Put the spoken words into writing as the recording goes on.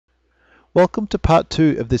Welcome to part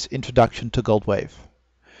 2 of this introduction to Goldwave.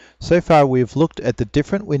 So far we have looked at the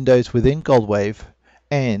different windows within Goldwave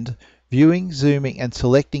and viewing, zooming and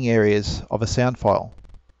selecting areas of a sound file.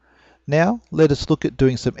 Now let us look at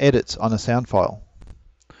doing some edits on a sound file.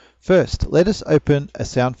 First, let us open a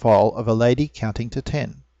sound file of a lady counting to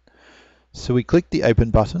 10. So we click the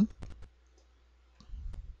open button.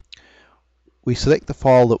 We select the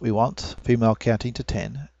file that we want, female counting to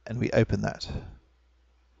 10, and we open that.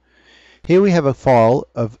 Here we have a file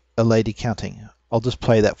of a lady counting. I'll just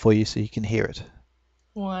play that for you so you can hear it.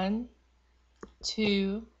 1,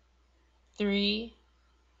 2, 3,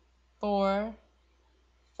 4,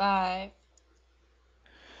 5.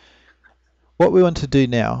 What we want to do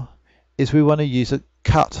now is we want to use a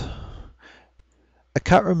cut. A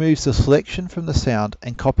cut removes the selection from the sound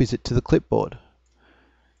and copies it to the clipboard.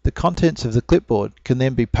 The contents of the clipboard can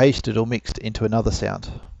then be pasted or mixed into another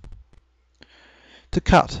sound. To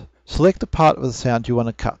cut, select the part of the sound you want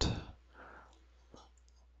to cut.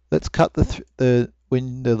 Let's cut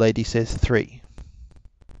when the lady says 3.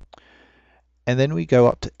 And then we go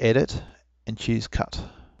up to Edit and choose Cut.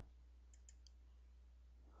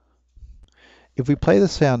 If we play the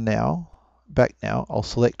sound back now, I'll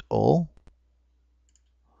select All.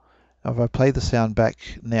 Now if I play the sound back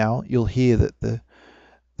now, you'll hear that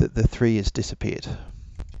the 3 has disappeared.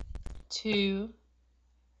 2,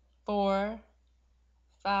 4,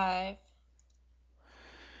 5.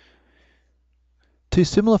 Two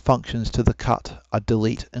similar functions to the cut are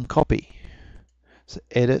delete and copy. So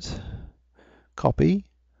edit, copy,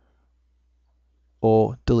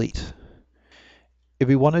 or delete. If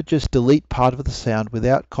we want to just delete part of the sound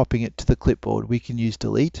without copying it to the clipboard, we can use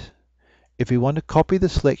delete. If we want to copy the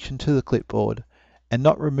selection to the clipboard and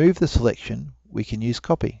not remove the selection, we can use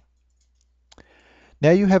copy.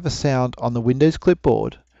 Now you have a sound on the Windows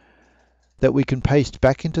clipboard that we can paste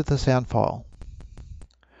back into the sound file.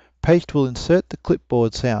 Paste will insert the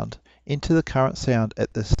clipboard sound into the current sound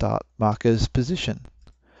at the start marker's position.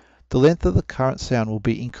 The length of the current sound will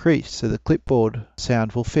be increased so the clipboard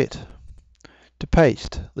sound will fit. To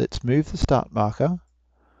paste, let's move the start marker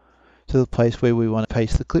to the place where we want to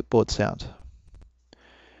paste the clipboard sound.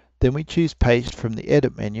 Then we choose Paste from the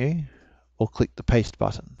Edit menu or click the Paste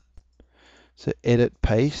button. So Edit,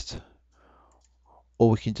 Paste,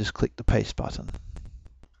 or we can just click the Paste button.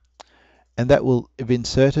 And that will have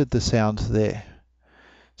inserted the sound there.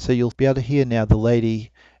 So you'll be able to hear now the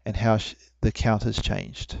lady and how the count has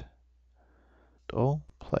changed. All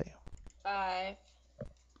play. 5,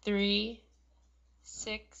 3,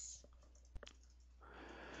 6.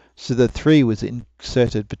 So the 3 was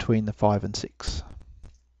inserted between the 5 and 6.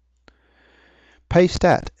 Paste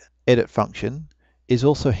at edit function is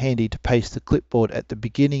also handy to paste the clipboard at the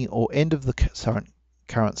beginning or end of the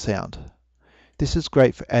current sound. This is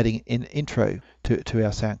great for adding an intro to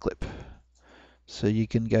our sound clip. So you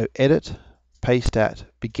can go Edit, Paste at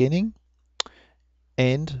Beginning,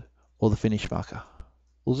 End, or the Finish marker.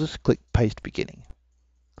 We'll just click Paste Beginning.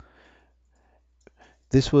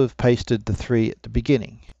 This will have pasted the 3 at the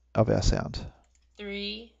beginning of our sound.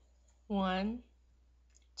 3, 1,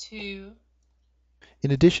 2.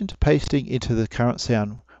 In addition to pasting into the current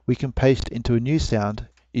sound, we can paste into a new sound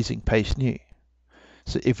using Paste New.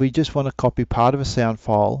 So if we just want to copy part of a sound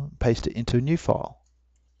file, paste it into a new file.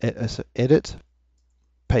 So Edit,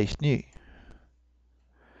 Paste New.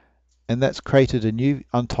 And that's created a new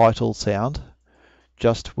untitled sound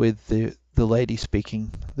just with the lady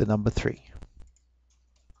speaking the number 3.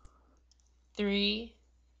 3.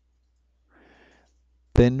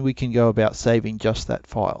 Then we can go about saving just that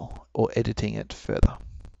file or editing it further.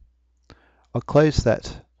 I'll close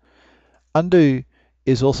that. Undo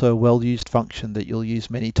is also a well-used function that you'll use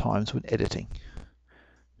many times when editing.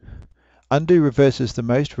 Undo reverses the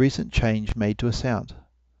most recent change made to a sound.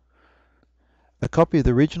 A copy of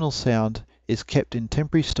the original sound is kept in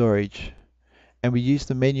temporary storage, and we use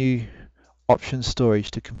the menu Options Storage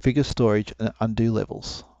to configure storage and undo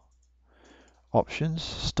levels. Options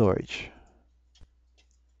Storage.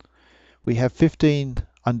 We have 15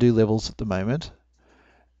 undo levels at the moment,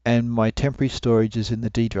 and my temporary storage is in the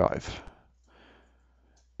D drive.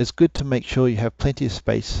 It's good to make sure you have plenty of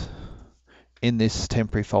space in this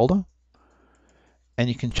temporary folder, and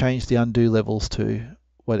you can change the undo levels to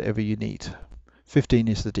whatever you need. 15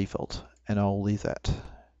 is the default, and I'll leave that.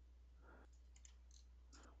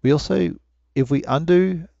 We also, if we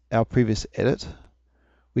undo our previous edit,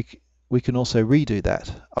 we can also redo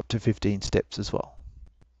that up to 15 steps as well.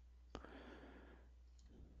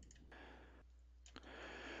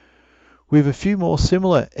 We have a few more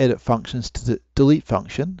similar edit functions to the delete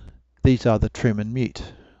function. These are the trim and mute.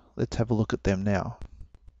 Let's have a look at them now.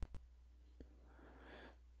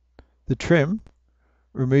 The trim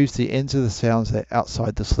removes the ends of the sounds that are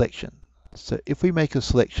outside the selection. So if we make a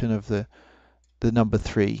selection of the number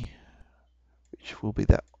 3, which will be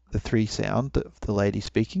the 3 sound of the lady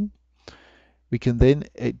speaking, we can then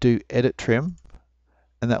do edit trim,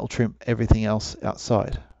 and that will trim everything else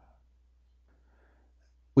outside.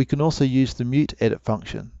 We can also use the mute edit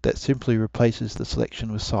function that simply replaces the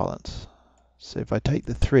selection with silence. So if I take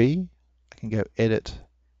the 3, I can go edit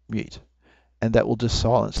mute, and that will just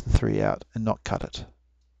silence the 3 out and not cut it.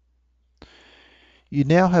 You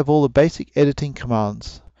now have all the basic editing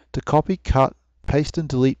commands to copy, cut, paste and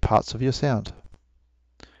delete parts of your sound.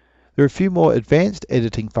 There are a few more advanced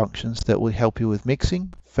editing functions that will help you with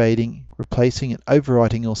mixing, fading, replacing and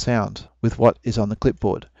overwriting your sound with what is on the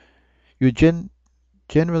clipboard. You would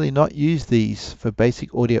generally not use these for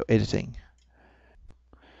basic audio editing.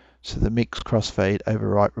 So the mix, crossfade,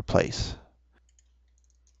 overwrite, replace.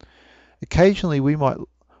 Occasionally we might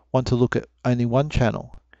want to look at only one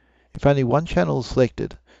channel. If only one channel is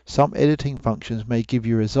selected, some editing functions may give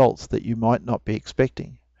you results that you might not be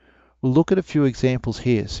expecting. We'll look at a few examples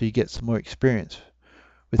here so you get some more experience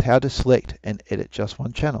with how to select and edit just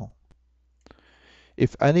one channel.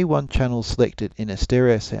 If only one channel is selected in a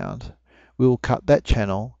stereo sound, we will cut that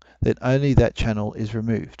channel, then only that channel is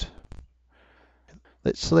removed.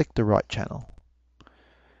 Let's select the right channel.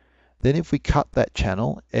 Then if we cut that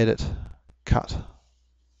channel, edit, cut.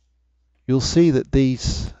 You'll see that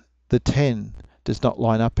the 10 does not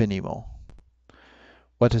line up anymore.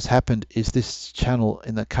 What has happened is this channel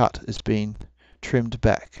in the cut has been trimmed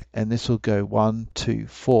back, and this will go 1, 2,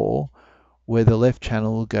 4, where the left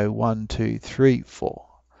channel will go 1, 2, 3, 4.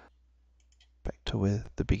 Back to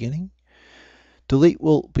the beginning. Delete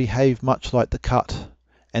will behave much like the cut,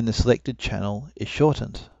 and the selected channel is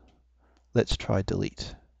shortened. Let's try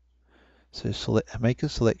delete. So make a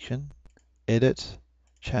selection, edit,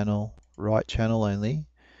 channel, right channel only.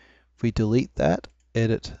 If we delete that,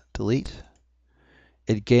 edit, delete.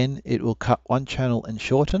 Again, it will cut one channel and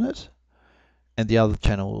shorten it, and the other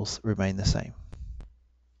channel will remain the same.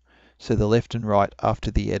 So the left and right after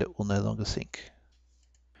the edit will no longer sync.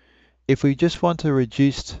 If we just want to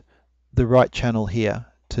reduce the right channel here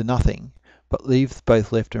to nothing, but leave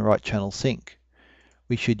both left and right channels sync,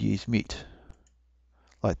 we should use mute,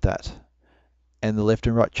 like that, and the left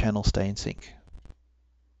and right channel stay in sync.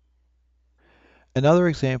 Another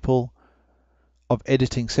example of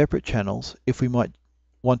editing separate channels, if we might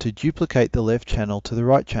want to duplicate the left channel to the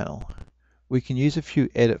right channel, we can use a few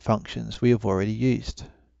edit functions we have already used.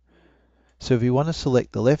 So if we want to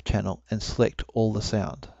select the left channel and select all the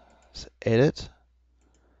sound, so edit,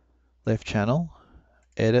 left channel,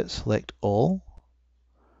 edit, select all,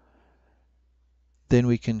 then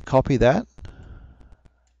we can copy that,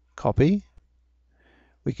 copy,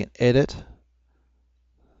 we can edit,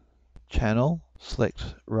 channel, select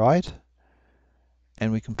right,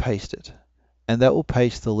 and we can paste it. And that will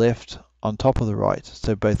paste the left on top of the right,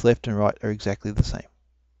 so both left and right are exactly the same.